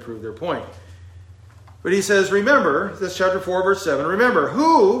 trying to prove their point. But he says, remember, this chapter 4, verse 7, remember,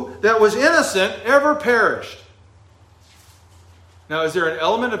 who that was innocent ever perished? Now, is there an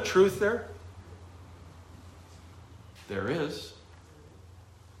element of truth there? There is.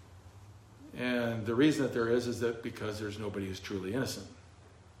 And the reason that there is that because there's nobody who's truly innocent.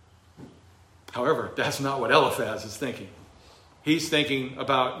 However, that's not what Eliphaz is thinking. He's thinking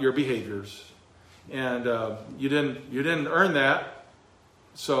about your behaviors. And you didn't earn that,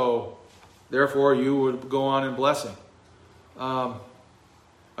 so therefore you would go on in blessing. I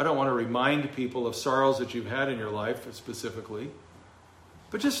don't want to remind people of sorrows that you've had in your life specifically.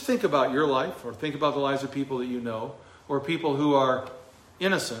 But just think about your life, or think about the lives of people that you know, or people who are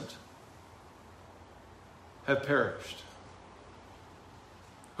innocent have perished.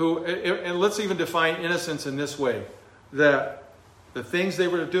 And let's even define innocence in this way, that the things they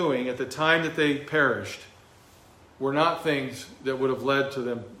were doing at the time that they perished were not things that would have led to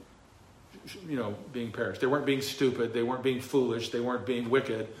them, being perished. They weren't being stupid, they weren't being foolish, they weren't being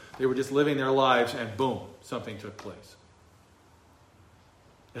wicked. They were just living their lives, and boom, something took place.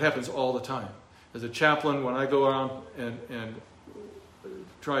 It happens all the time. As a chaplain, when I go around and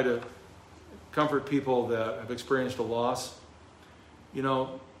try to comfort people that have experienced a loss,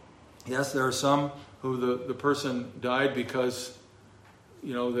 yes, there are some who the person died because,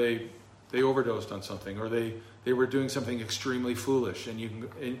 they overdosed on something, or they were doing something extremely foolish.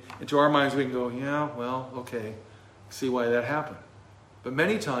 And to our minds, we can go, yeah, well, okay, see why that happened. But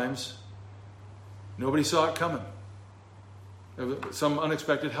many times, nobody saw it coming. Some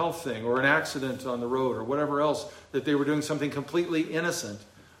unexpected health thing, or an accident on the road, or whatever else, that they were doing something completely innocent,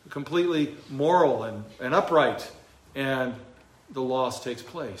 completely moral and upright, and the loss takes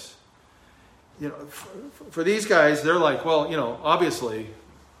place. For these guys, they're like, well, obviously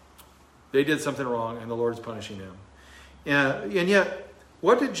they did something wrong and the Lord's punishing them. And yet,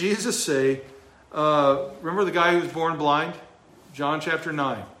 what did Jesus say? Remember the guy who was born blind? John chapter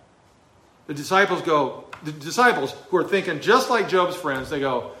 9. The disciples who are thinking just like Job's friends, they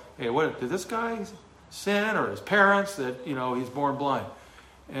go, hey, what did this guy sin, or his parents that, he's born blind?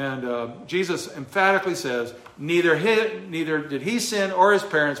 And Jesus emphatically says, neither did he sin or his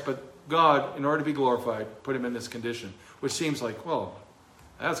parents, but God, in order to be glorified, put him in this condition. Which seems like, well,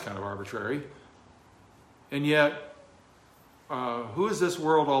 that's kind of arbitrary. And yet, who is this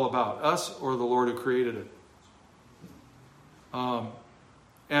world all about? Us or the Lord who created it?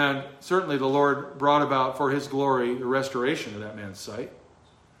 And certainly the Lord brought about for his glory the restoration of that man's sight.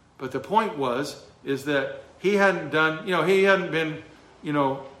 But the point is that he hadn't been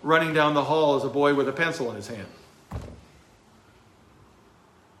running down the hall as a boy with a pencil in his hand.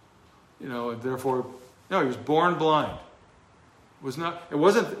 And therefore, no, he was born blind. It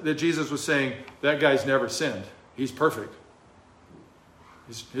wasn't that Jesus was saying, that guy's never sinned. He's perfect.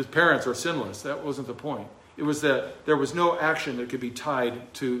 His parents are sinless. That wasn't the point. It was that there was no action that could be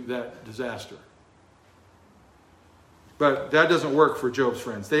tied to that disaster. But that doesn't work for Job's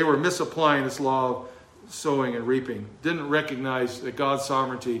friends. They were misapplying this law of sowing and reaping. Didn't recognize that God's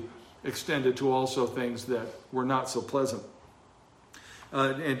sovereignty extended to also things that were not so pleasant.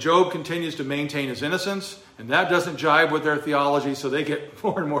 And Job continues to maintain his innocence, and that doesn't jibe with their theology, so they get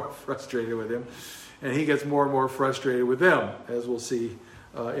more and more frustrated with him. And he gets more and more frustrated with them, as we'll see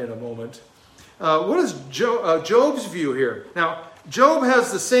in a moment. What is Job's view here? Now, Job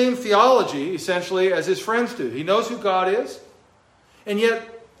has the same theology, essentially, as his friends do. He knows who God is, and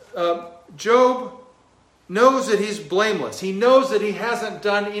yet Job knows that he's blameless. He knows that he hasn't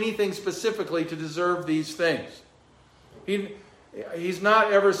done anything specifically to deserve these things. He's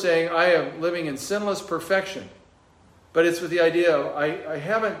not ever saying, I am living in sinless perfection. But it's with the idea of, I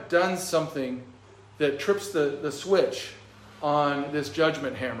haven't done something that trips the switch on this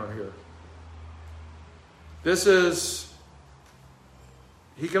judgment hammer here.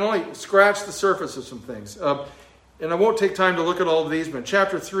 He can only scratch the surface of some things. And I won't take time to look at all of these, but in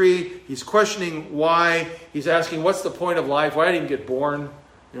chapter 3, he's questioning why. He's asking, what's the point of life? Why did I even get born?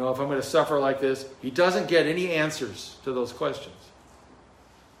 If I'm going to suffer like this. He doesn't get any answers to those questions,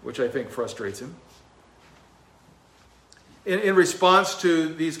 which I think frustrates him. In response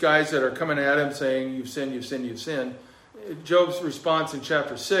to these guys that are coming at him saying, you've sinned, you've sinned, you've sinned, Job's response in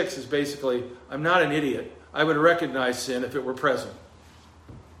chapter 6 is basically, I'm not an idiot. I would recognize sin if it were present.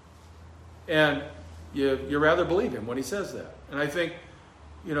 And you rather believe him when he says that. And I think,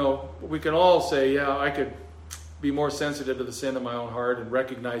 we can all say, yeah, I could be more sensitive to the sin in my own heart and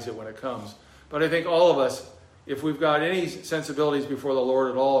recognize it when it comes. But I think all of us, if we've got any sensibilities before the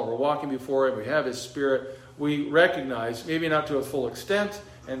Lord at all, and we're walking before him, we have his Spirit, we recognize, maybe not to a full extent,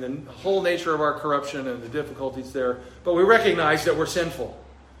 and the whole nature of our corruption and the difficulties there, but we recognize that we're sinful.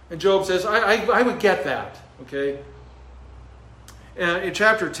 And Job says, I would get that, okay? And in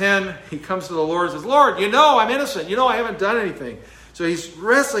chapter 10, he comes to the Lord and says, Lord, I'm innocent. I haven't done anything. So he's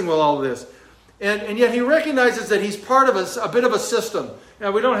wrestling with all of this. And yet he recognizes that he's part of a bit of a system.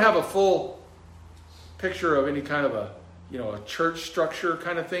 Now, we don't have a full picture of any kind of a church structure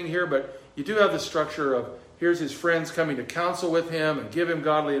kind of thing here, but you do have the structure of here's his friends coming to counsel with him and give him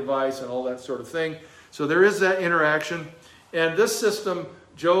godly advice and all that sort of thing. So there is that interaction. And this system,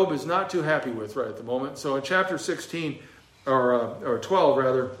 Job is not too happy with right at the moment. So in chapter 16, or 12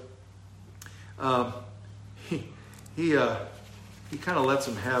 rather, he kind of lets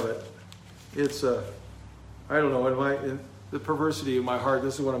him have it. It's, I don't know, in the perversity of my heart,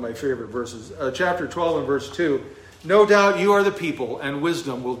 this is one of my favorite verses. Chapter 12 and verse 2, no doubt you are the people, and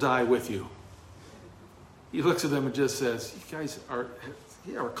wisdom will die with you. He looks at them and just says, you guys are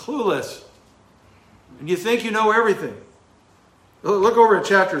clueless. And you think you know everything. Look over at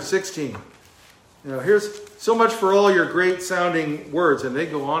chapter 16. Here's so much for all your great sounding words. And they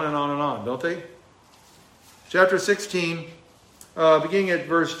go on and on and on, don't they? Chapter 16, beginning at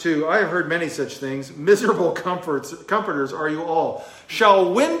verse 2. I have heard many such things. Miserable comforters are you all.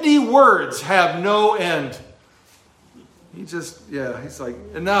 Shall windy words have no end? He's like,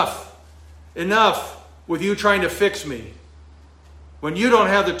 enough with you trying to fix me when you don't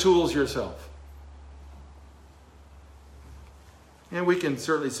have the tools yourself. And we can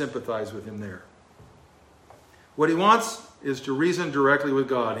certainly sympathize with him there. What he wants is to reason directly with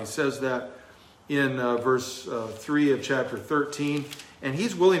God. He says that in verse 3 of chapter 13. And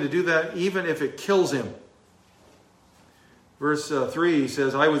he's willing to do that even if it kills him. Verse 3, he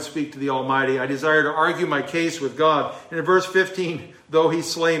says, I would speak to the Almighty. I desire to argue my case with God. And in verse 15, though he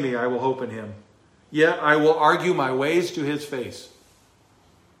slay me, I will hope in him. Yet I will argue my ways to his face.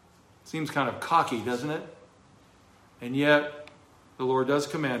 Seems kind of cocky, doesn't it? And yet, the Lord does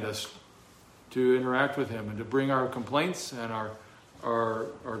command us to interact with him and to bring our complaints and our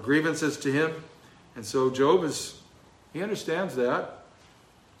grievances to him. And so Job he understands that.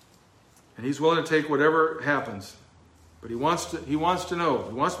 And he's willing to take whatever happens. But he wants to know.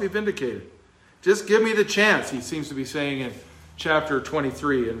 He wants to be vindicated. Just give me the chance, he seems to be saying in chapter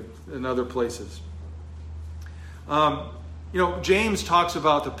 23 and in other places. James talks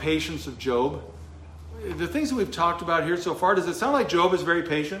about the patience of Job. The things that we've talked about here so far, does it sound like Job is very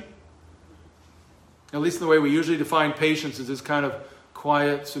patient? At least the way we usually define patience is this kind of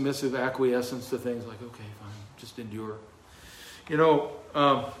quiet, submissive acquiescence to things like, okay, fine, just endure.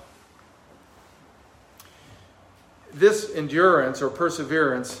 This endurance or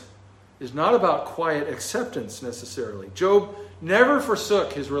perseverance is not about quiet acceptance necessarily. Job never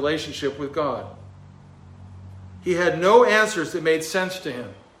forsook his relationship with God. He had no answers that made sense to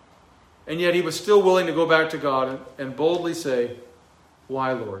him. And yet he was still willing to go back to God and boldly say,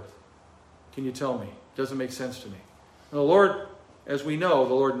 why, Lord? Can you tell me? It doesn't make sense to me. And the Lord, as we know,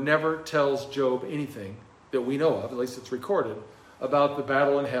 the Lord never tells Job anything that we know of, at least it's recorded, about the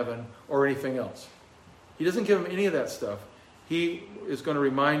battle in heaven or anything else. He doesn't give him any of that stuff. He is going to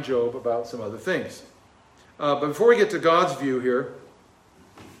remind Job about some other things. But before we get to God's view here,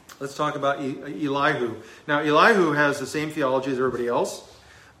 let's talk about Elihu. Now, Elihu has the same theology as everybody else,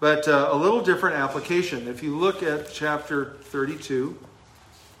 but a little different application. If you look at chapter 32,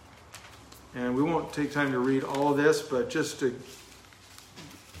 and we won't take time to read all of this, but just to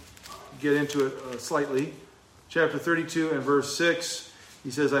get into it slightly. Chapter 32 and verse 6,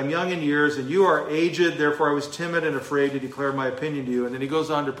 he says, I'm young in years, and you are aged, therefore I was timid and afraid to declare my opinion to you. And then he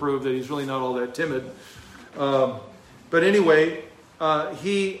goes on to prove that he's really not all that timid. But anyway,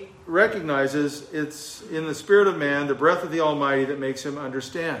 he recognizes it's in the spirit of man, the breath of the Almighty, that makes him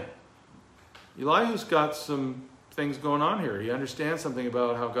understand. Elihu's got some things going on here. He understands something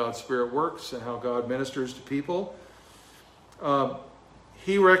about how God's Spirit works and how God ministers to people.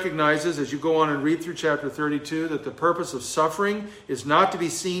 he recognizes, as you go on and read through chapter 32, that the purpose of suffering is not to be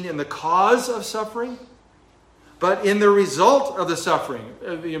seen in the cause of suffering, but in the result of the suffering,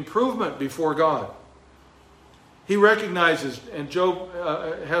 the improvement before God. He recognizes, and Job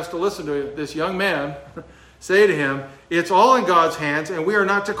has to listen to this young man say to him, it's all in God's hands, and we are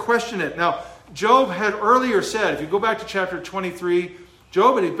not to question it. Now, Job had earlier said, if you go back to chapter 23,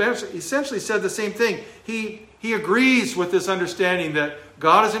 Job had essentially said the same thing. He agrees with this understanding that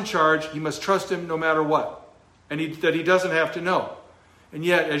God is in charge, he must trust him no matter what, and that he doesn't have to know. And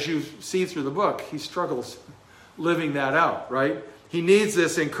yet, as you see through the book, he struggles living that out, right? He needs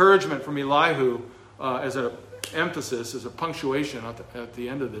this encouragement from Elihu as an emphasis, as a punctuation at the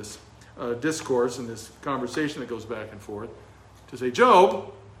end of this discourse and this conversation that goes back and forth, to say,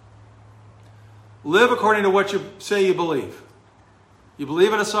 Job, live according to what you say you believe. You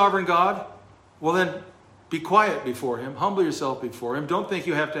believe in a sovereign God? Well then, be quiet before him. Humble yourself before him. Don't think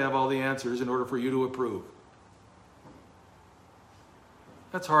you have to have all the answers in order for you to approve.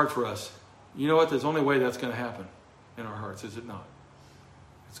 That's hard for us. You know what? There's only way that's going to happen in our hearts, is it not?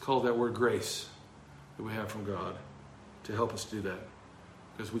 It's called that word grace that we have from God to help us do that,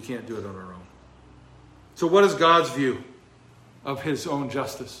 because we can't do it on our own. So what is God's view of his own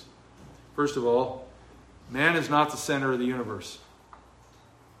justice? First of all, man is not the center of the universe.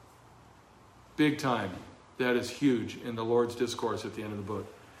 Big time. That is huge in the Lord's discourse at the end of the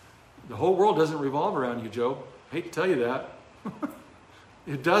book. The whole world doesn't revolve around you, Job. I hate to tell you that.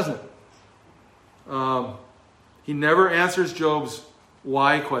 It doesn't. He never answers Job's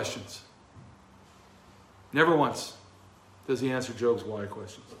why questions. Never once does he answer Job's why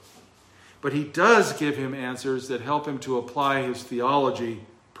questions. But he does give him answers that help him to apply his theology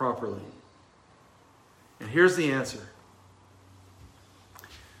properly. And here's the answer.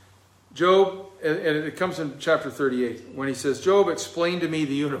 Job, and it comes in chapter 38, when he says, Job, explain to me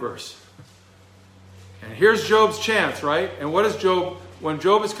the universe. And here's Job's chance, right? And what is Job, when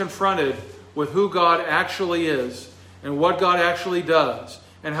Job is confronted with who God actually is and what God actually does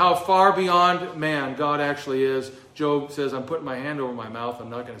and how far beyond man God actually is, Job says, I'm putting my hand over my mouth. I'm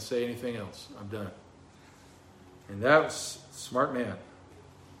not going to say anything else. I'm done. And that's a smart man.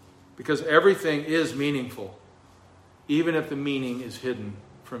 Because everything is meaningful, even if the meaning is hidden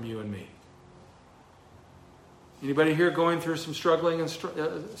from you and me. Anybody here going through some struggling and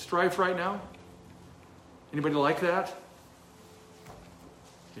strife right now? Anybody like that?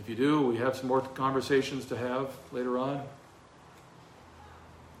 If you do, we have some more conversations to have later on. Of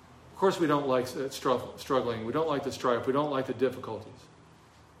course we don't like struggling. We don't like the strife. We don't like the difficulties.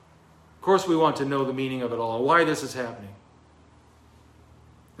 Of course we want to know the meaning of it all and why this is happening.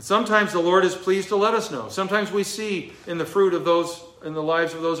 And sometimes the Lord is pleased to let us know. Sometimes we see in the fruit of those, in the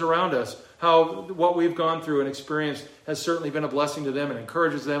lives of those around us, how what we've gone through and experienced has certainly been a blessing to them and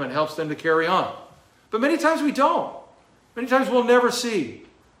encourages them and helps them to carry on. But many times we don't. Many times we'll never see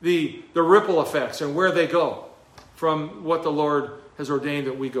the ripple effects and where they go from what the Lord has ordained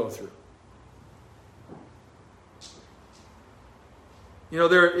that we go through. You know,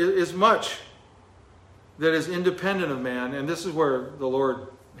 there is much that is independent of man, and this is where the Lord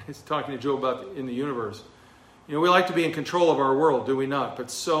is talking to Job about in the universe. You know, we like to be in control of our world, do we not?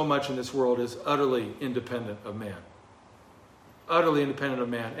 But so much in this world is utterly independent of man. Utterly independent of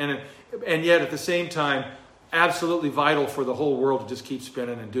man. And yet at the same time, absolutely vital for the whole world to just keep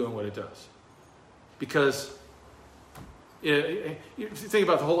spinning and doing what it does. Because you think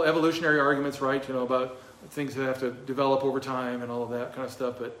about the whole evolutionary arguments, right? You know, about things that have to develop over time and all of that kind of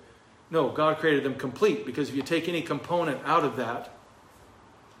stuff. But no, God created them complete, because if you take any component out of that,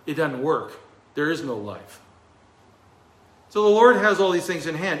 it doesn't work. There is no life. So the Lord has all these things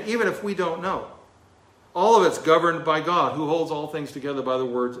in hand, even if we don't know. All of it's governed by God, who holds all things together by the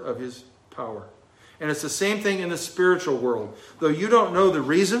words of his power. And it's the same thing in the spiritual world. Though you don't know the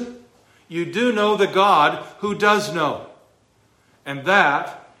reason, you do know the God who does know. And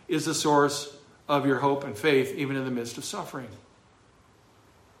that is the source of your hope and faith, even in the midst of suffering.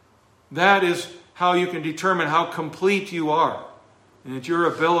 That is how you can determine how complete you are. And it's your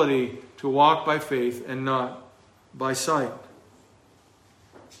ability to walk by faith and not by sight.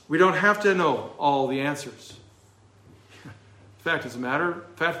 We don't have to know all the answers. The fact of the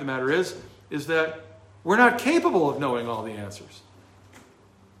matter is that we're not capable of knowing all the answers.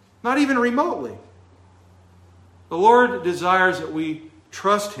 Not even remotely. The Lord desires that we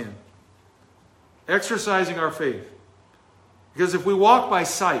trust him, exercising our faith. Because if we walk by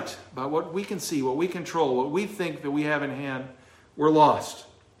sight, by what we can see, what we control, what we think that we have in hand, we're lost.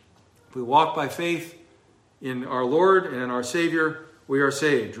 If we walk by faith in our Lord and in our Savior, we are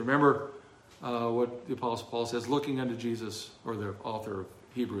saved. Remember what the Apostle Paul says, looking unto Jesus, or the author of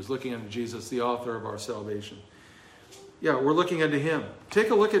Hebrews, looking unto Jesus, the author of our salvation. Yeah, we're looking unto him.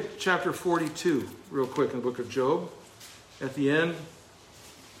 Take a look at chapter 42 real quick in the book of Job. At the end,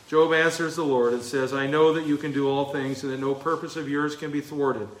 Job answers the Lord and says, I know that you can do all things and that no purpose of yours can be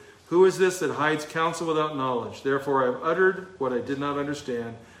thwarted. Who is this that hides counsel without knowledge? Therefore I have uttered what I did not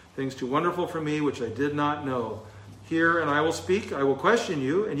understand, things too wonderful for me which I did not know. Hear, and I will speak. I will question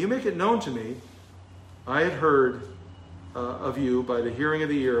you, and you make it known to me. I had heard of you by the hearing of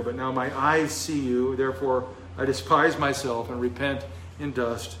the ear, but now my eyes see you. Therefore I despise myself and repent in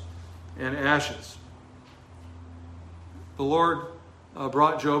dust and ashes. The Lord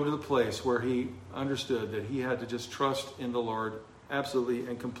brought Job to the place where he understood that he had to just trust in the Lord absolutely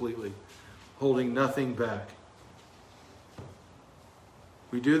and completely, holding nothing back.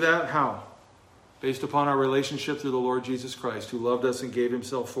 We do that how? Based upon our relationship through the Lord Jesus Christ, who loved us and gave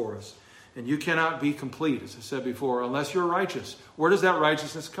himself for us. And you cannot be complete, as I said before, unless you're righteous. Where does that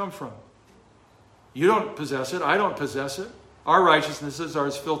righteousness come from? You don't possess it. I don't possess it. Our righteousnesses are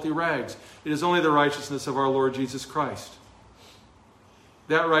as filthy rags. It is only the righteousness of our Lord Jesus Christ.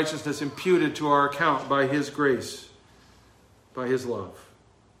 That righteousness imputed to our account by his grace, by his love,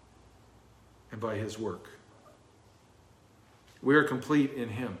 and by his work. We are complete in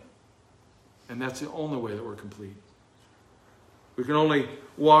him. And that's the only way that we're complete. We can only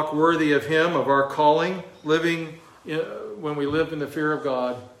walk worthy of him, of our calling, when we live in the fear of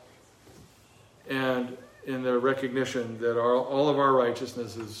God and in the recognition that all of our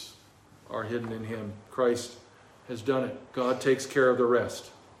righteousnesses are hidden in him. Christ has done it. God takes care of the rest.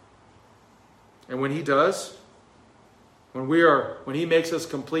 And when he does, when he makes us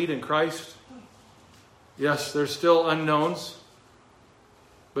complete in Christ, yes, there's still unknowns,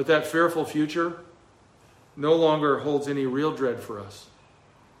 but that fearful future no longer holds any real dread for us.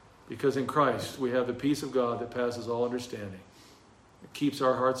 Because in Christ we have the peace of God that passes all understanding. It keeps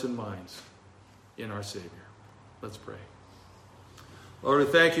our hearts and minds in our Savior. Let's pray. Lord,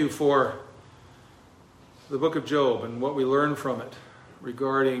 we thank you for the book of Job and what we learn from it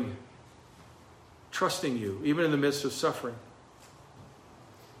regarding trusting you, even in the midst of suffering.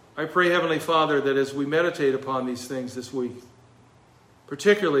 I pray, Heavenly Father, that as we meditate upon these things this week,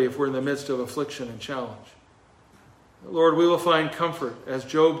 particularly if we're in the midst of affliction and challenge, Lord, we will find comfort, as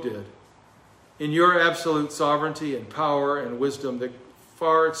Job did, in your absolute sovereignty and power and wisdom that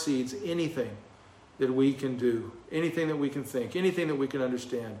far exceeds anything that we can do, anything that we can think, anything that we can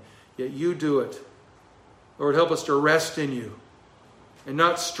understand. Yet you do it. Lord, help us to rest in you and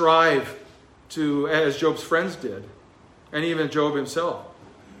not strive to, as Job's friends did, and even Job himself,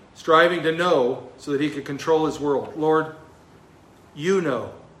 striving to know so that he could control his world. Lord, you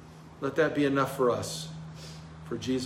know. Let that be enough for us. For Jesus'